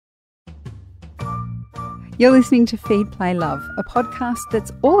You're listening to Feed, Play, Love, a podcast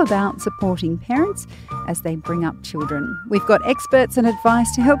that's all about supporting parents as they bring up children. We've got experts and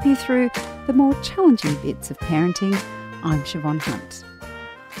advice to help you through the more challenging bits of parenting. I'm Siobhan Hunt.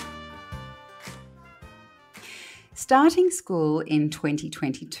 Starting school in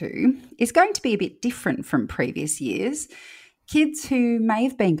 2022 is going to be a bit different from previous years. Kids who may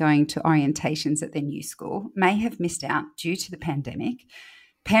have been going to orientations at their new school may have missed out due to the pandemic.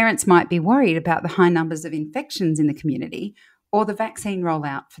 Parents might be worried about the high numbers of infections in the community or the vaccine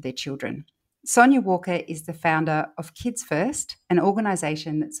rollout for their children. Sonia Walker is the founder of Kids First, an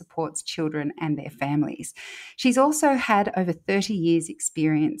organisation that supports children and their families. She's also had over 30 years'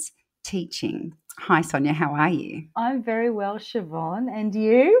 experience teaching. Hi, Sonia, how are you? I'm very well, Siobhan. And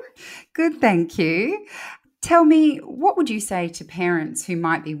you? Good, thank you. Tell me, what would you say to parents who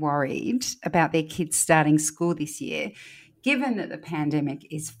might be worried about their kids starting school this year, given that the pandemic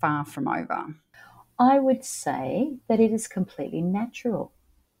is far from over? I would say that it is completely natural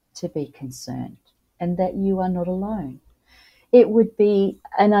to be concerned and that you are not alone. It would be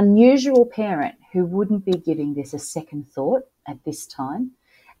an unusual parent who wouldn't be giving this a second thought at this time.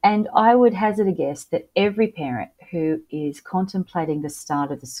 And I would hazard a guess that every parent who is contemplating the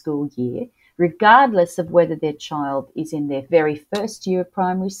start of the school year, regardless of whether their child is in their very first year of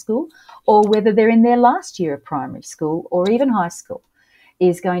primary school or whether they're in their last year of primary school or even high school,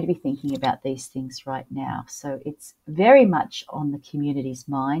 is going to be thinking about these things right now. So it's very much on the community's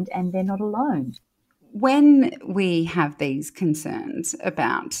mind, and they're not alone. When we have these concerns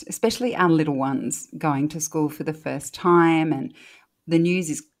about, especially our little ones going to school for the first time, and the news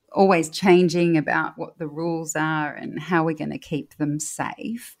is always changing about what the rules are and how we're going to keep them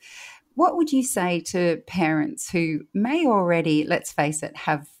safe, what would you say to parents who may already, let's face it,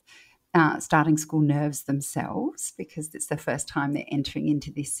 have starting school nerves themselves because it's the first time they're entering into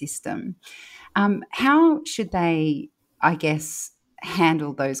this system? How should they, I guess,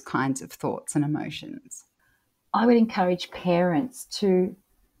 handle those kinds of thoughts and emotions? I would encourage parents to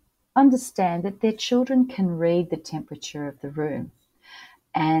understand that their children can read the temperature of the room.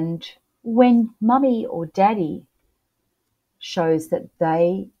 And when mummy or daddy shows that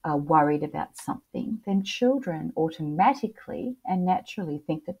they are worried about something, then children automatically and naturally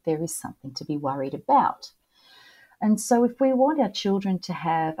think that there is something to be worried about. And so if we want our children to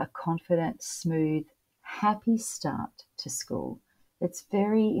have a confident, smooth, happy start to school, it's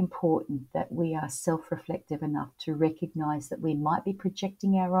very important that we are self-reflective enough to recognise that we might be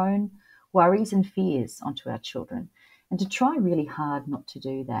projecting our own worries and fears onto our children, and to try really hard not to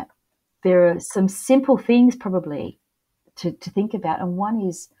do that. There are some simple things probably to think about, and one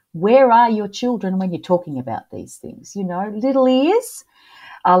is, where are your children when you're talking about these things? You know, little ears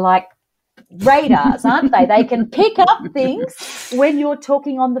are like radars, aren't they? They can pick up things when you're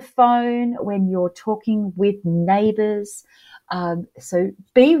talking on the phone, when you're talking with neighbours. So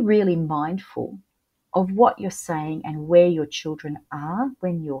be really mindful of what you're saying and where your children are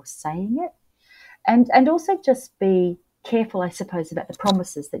when you're saying it. And also just be careful, I suppose, about the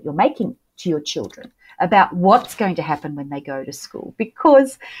promises that you're making to your children about what's going to happen when they go to school,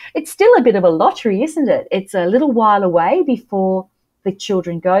 because it's still a bit of a lottery, isn't it? It's a little while away before the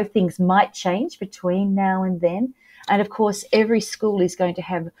children go. Things might change between now and then. And, of course, every school is going to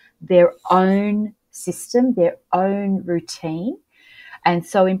have their own system, their own routine. And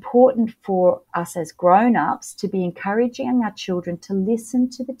so important for us as grown-ups to be encouraging our children to listen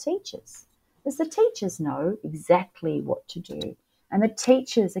to the teachers, as the teachers know exactly what to do. And the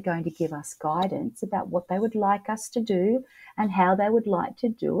teachers are going to give us guidance about what they would like us to do and how they would like to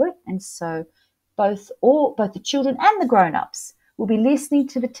do it. And so both the children and the grown-ups will be listening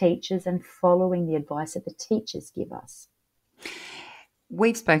to the teachers and following the advice that the teachers give us.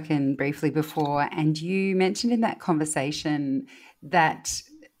 We've spoken briefly before, and you mentioned in that conversation that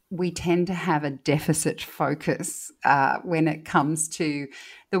we tend to have a deficit focus when it comes to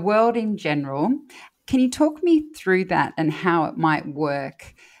the world in general. Can you talk me through that and how it might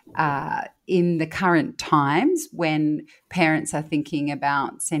work in the current times when parents are thinking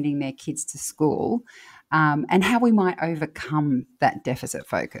about sending their kids to school, and how we might overcome that deficit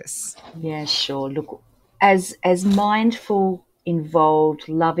focus? Yeah, sure. Look, as mindful, involved,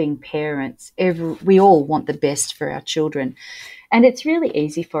 loving parents, we all want the best for our children. And it's really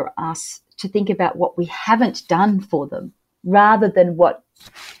easy for us to think about what we haven't done for them rather than what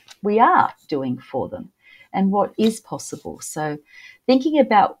we are doing for them and what is possible. So thinking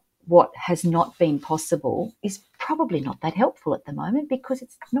about what has not been possible is probably not that helpful at the moment, because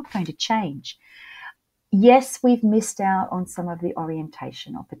it's not going to change. Yes, we've missed out on some of the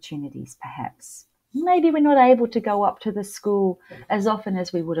orientation opportunities, perhaps. Maybe we're not able to go up to the school as often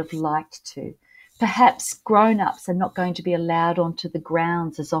as we would have liked to. Perhaps grown-ups are not going to be allowed onto the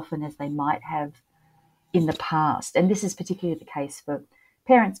grounds as often as they might have in the past. And this is particularly the case for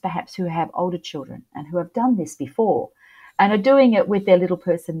parents perhaps who have older children and who have done this before and are doing it with their little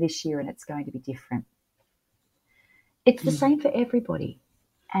person this year, and it's going to be different. It's the same for everybody.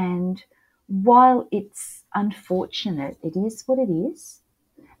 And while it's unfortunate, it is what it is.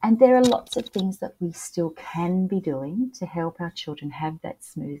 And there are lots of things that we still can be doing to help our children have that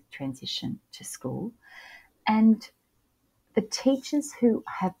smooth transition to school. And the teachers who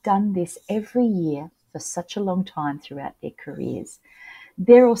have done this every year for such a long time throughout their careers,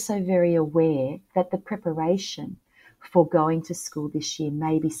 they're also very aware that the preparation for going to school this year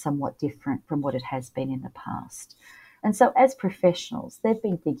may be somewhat different from what it has been in the past. And so as professionals, they've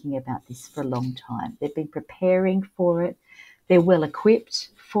been thinking about this for a long time. They've been preparing for it. They're well equipped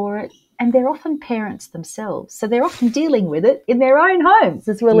for it. And they're often parents themselves. So they're often dealing with it in their own homes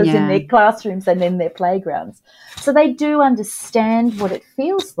as well as in their classrooms and in their playgrounds. So they do understand what it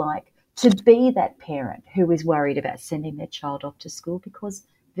feels like to be that parent who is worried about sending their child off to school, because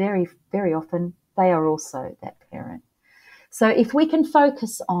very, very often they are also that parent. So if we can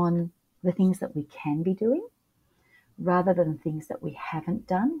focus on the things that we can be doing rather than things that we haven't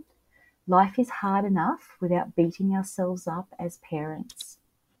done, life is hard enough without beating ourselves up as parents.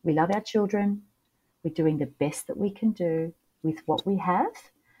 We love our children. We're doing the best that we can do with what we have,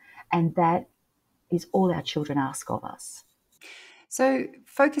 and that is all our children ask of us. So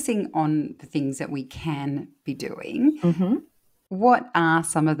focusing on the things that we can be doing, what are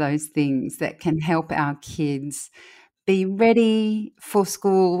some of those things that can help our kids be ready for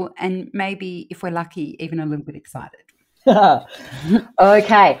school and maybe, if we're lucky, even a little bit excited?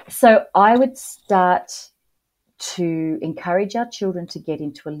 Okay, so I would start to encourage our children to get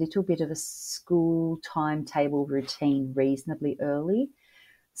into a little bit of a school timetable routine reasonably early.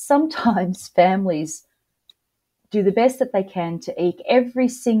 Sometimes families do the best that they can to eke every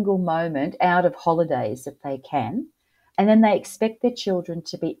single moment out of holidays that they can, and then they expect their children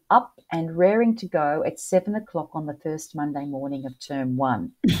to be up and raring to go at 7 o'clock on the first Monday morning of term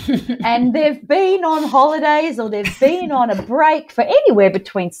 1. And they've been on holidays or they've been on a break for anywhere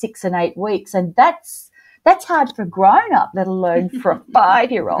between 6 and 8 weeks, and that's hard for a grown-up, let alone for a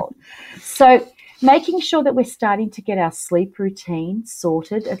 5-year-old. So making sure that we're starting to get our sleep routine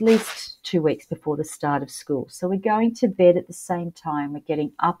sorted at least 2 weeks before the start of school. So we're going to bed at the same time, we're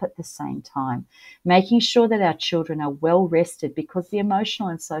getting up at the same time, making sure that our children are well rested, because the emotional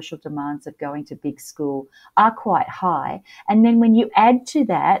and social demands of going to big school are quite high. And then when you add to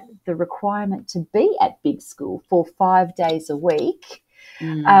that the requirement to be at big school for 5 days a week,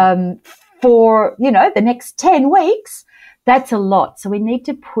 for, the next 10 weeks, that's a lot. So we need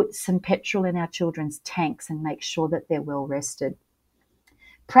to put some petrol in our children's tanks and make sure that they're well rested.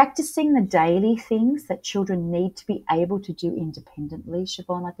 Practicing the daily things that children need to be able to do independently,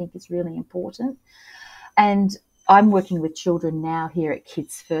 Siobhan, I think is really important. And I'm working with children now here at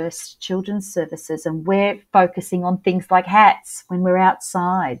Kids First Children's Services, and we're focusing on things like hats when we're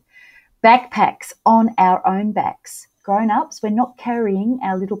outside, backpacks on our own backs. Grown-ups, we're not carrying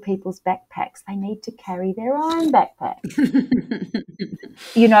our little people's backpacks. They need to carry their own backpack.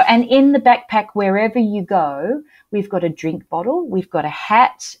 And in the backpack, wherever you go, we've got a drink bottle, we've got a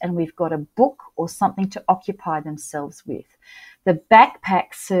hat, and we've got a book or something to occupy themselves with. The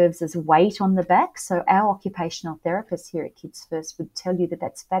backpack serves as weight on the back. So our occupational therapists here at Kids First would tell you that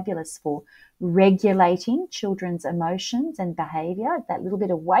that's fabulous for regulating children's emotions and behaviour. That little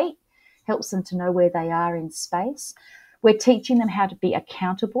bit of weight helps them to know where they are in space. We're teaching them how to be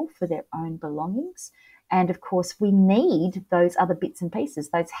accountable for their own belongings. And, of course, we need those other bits and pieces,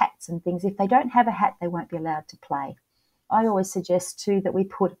 those hats and things. If they don't have a hat, they won't be allowed to play. I always suggest, too, that we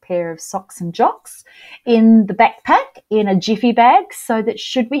put a pair of socks and jocks in the backpack in a jiffy bag so that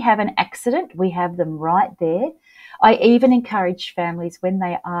should we have an accident, we have them right there. I even encourage families when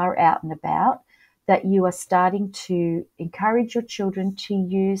they are out and about that you are starting to encourage your children to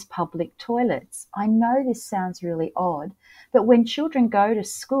use public toilets. I know this sounds really odd, but when children go to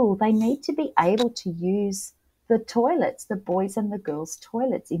school, they need to be able to use the toilets, the boys' and the girls'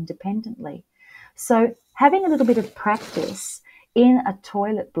 toilets independently. So having a little bit of practice in a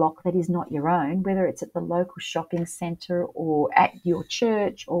toilet block that is not your own, whether it's at the local shopping centre or at your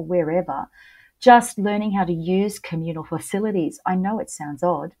church or wherever, just learning how to use communal facilities. I know it sounds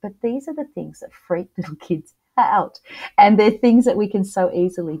odd, but these are the things that freak little kids out. And they're things that we can so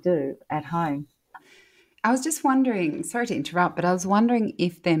easily do at home. I was just wondering, sorry to interrupt, but I was wondering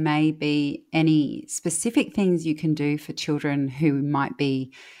if there may be any specific things you can do for children who might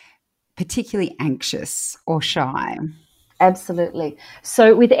be particularly anxious or shy. Absolutely.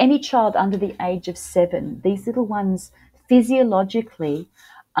 So with any child under the age of 7, these little ones physiologically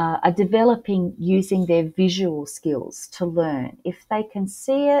are developing using their visual skills to learn. If they can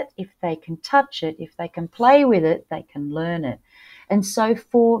see it, if they can touch it, if they can play with it, they can learn it. And so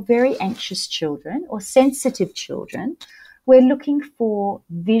for very anxious children or sensitive children, we're looking for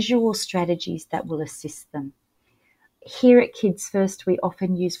visual strategies that will assist them. Here at Kids First, we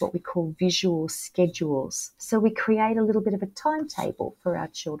often use what we call visual schedules. So we create a little bit of a timetable for our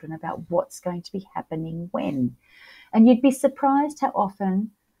children about what's going to be happening when. And you'd be surprised how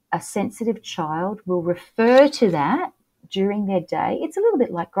often a sensitive child will refer to that during their day. It's a little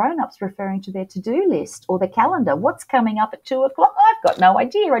bit like grown-ups referring to their to-do list or the calendar. What's coming up at 2 o'clock? I've got no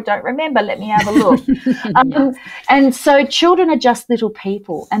idea. I don't remember. Let me have a look. And so children are just little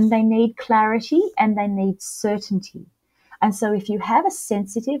people, and they need clarity and they need certainty. And so if you have a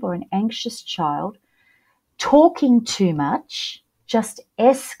sensitive or an anxious child, talking too much just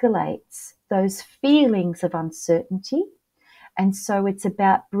escalates those feelings of uncertainty. And so it's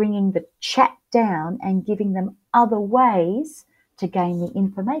about bringing the chat down and giving them other ways to gain the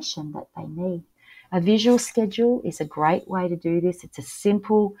information that they need. A visual schedule is a great way to do this. It's a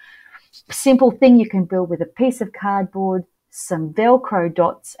simple thing you can build with a piece of cardboard, some Velcro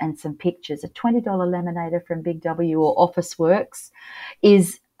dots and some pictures. A $20 laminator from Big W or Officeworks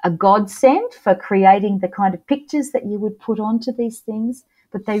is a godsend for creating the kind of pictures that you would put onto these things.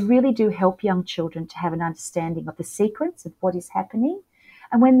 But they really do help young children to have an understanding of the sequence of what is happening.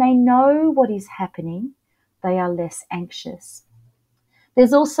 And when they know what is happening, they are less anxious.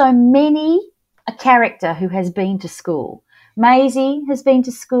 There's also a character who has been to school. Maisie has been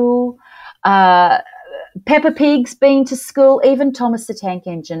to school. Peppa Pig's been to school, even Thomas the Tank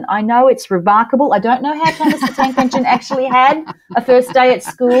Engine. I know it's remarkable. I don't know how Thomas the Tank Engine actually had a first day at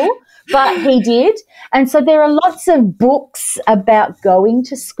school, but he did. And so there are lots of books about going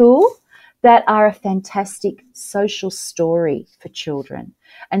to school that are a fantastic social story for children.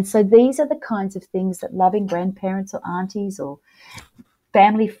 And so these are the kinds of things that loving grandparents or aunties or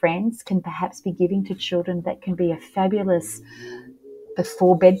family friends can perhaps be giving to children that can be a fabulous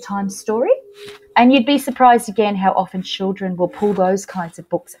before bedtime story. And you'd be surprised again how often children will pull those kinds of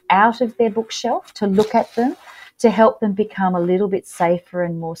books out of their bookshelf to look at them, to help them become a little bit safer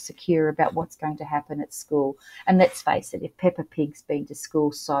and more secure about what's going to happen at school. And let's face it, if Peppa Pig's been to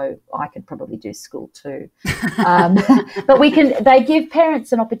school, so I could probably do school too. But they give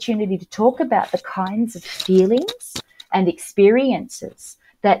parents an opportunity to talk about the kinds of feelings and experiences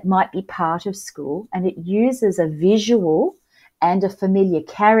that might be part of school, and it uses a visual and a familiar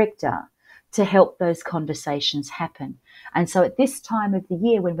character to help those conversations happen. And so at this time of the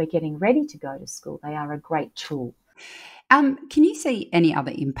year when we're getting ready to go to school, they are a great tool. Can you see any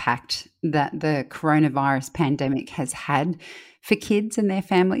other impact that the coronavirus pandemic has had for kids and their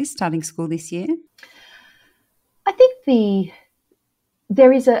families starting school this year? I think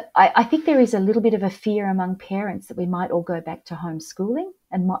there is a little bit of a fear among parents that we might all go back to homeschooling,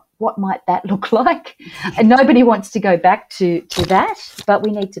 and what might that look like? And nobody wants to go back to that, but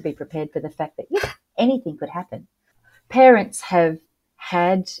we need to be prepared for the fact that anything could happen. Parents have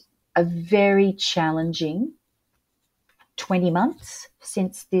had a very challenging 20 months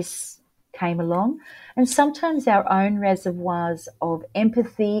since this came along, and sometimes our own reservoirs of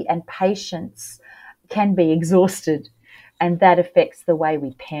empathy and patience can be exhausted, and that affects the way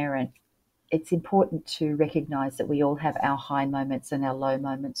we parent. It's important to recognise that we all have our high moments and our low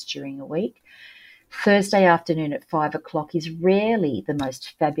moments during a week. Thursday afternoon at 5 o'clock is rarely the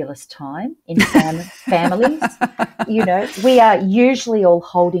most fabulous time in families. We are usually all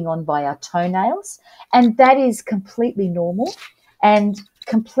holding on by our toenails, and that is completely normal and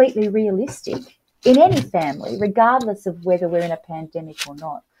completely realistic in any family, regardless of whether we're in a pandemic or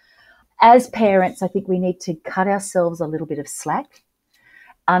not. As parents, I think we need to cut ourselves a little bit of slack,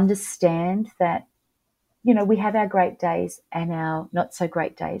 understand that, we have our great days and our not so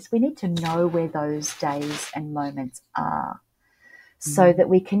great days. We need to know where those days and moments are so that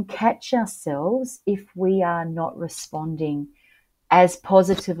we can catch ourselves if we are not responding as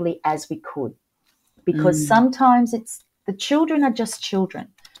positively as we could. Because sometimes the children are just children.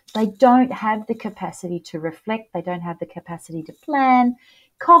 They don't have the capacity to reflect. They don't have the capacity to plan.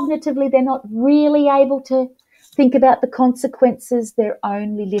 Cognitively, they're not really able to think about the consequences. They're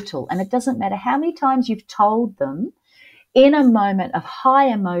only little. And it doesn't matter how many times you've told them, in a moment of high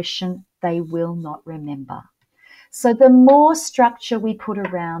emotion, they will not remember. So the more structure we put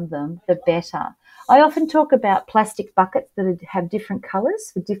around them, the better. I often talk about plastic buckets that have different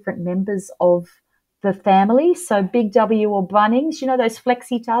colours for different members of the family. So Big W or Bunnings, those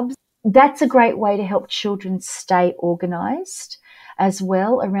flexi tubs. that's a great way to help children stay organised as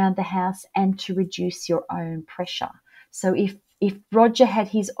well around the house and to reduce your own pressure. So if Roger had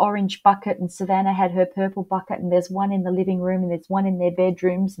his orange bucket and Savannah had her purple bucket, and there's one in the living room and there's one in their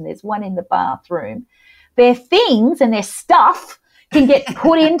bedrooms and there's one in the bathroom, their things and their stuff can get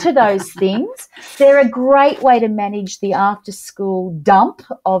put into those things. They're a great way to manage the after-school dump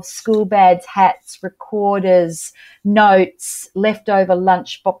of school bags, hats, recorders, notes, leftover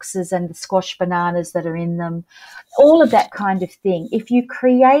lunch boxes and the squash bananas that are in them, all of that kind of thing. If you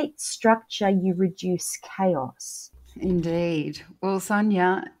create structure, you reduce chaos. Indeed. Well,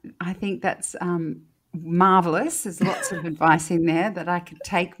 Sonia, I think that's marvellous. There's lots of advice in there that I could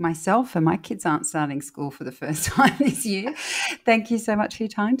take myself, and my kids aren't starting school for the first time this year. Thank you so much for your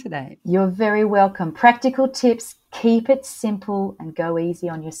time today. You're very welcome. Practical tips, keep it simple and go easy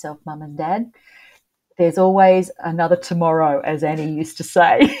on yourself, Mum and Dad. There's always another tomorrow, as Annie used to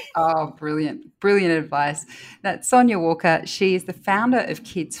say. Oh, brilliant. Brilliant advice. That's Sonia Walker. She is the founder of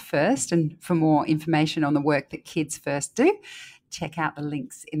Kids First, and for more information on the work that Kids First do, check out the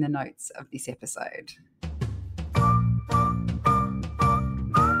links in the notes of this episode.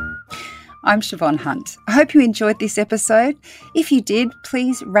 I'm Siobhan Hunt. I hope you enjoyed this episode. If you did,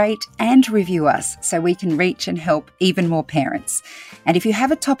 please rate and review us so we can reach and help even more parents. And if you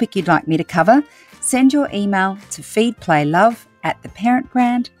have a topic you'd like me to cover, send your email to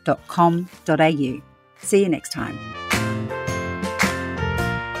feedplaylove@theparentbrand.com.au. See you next time.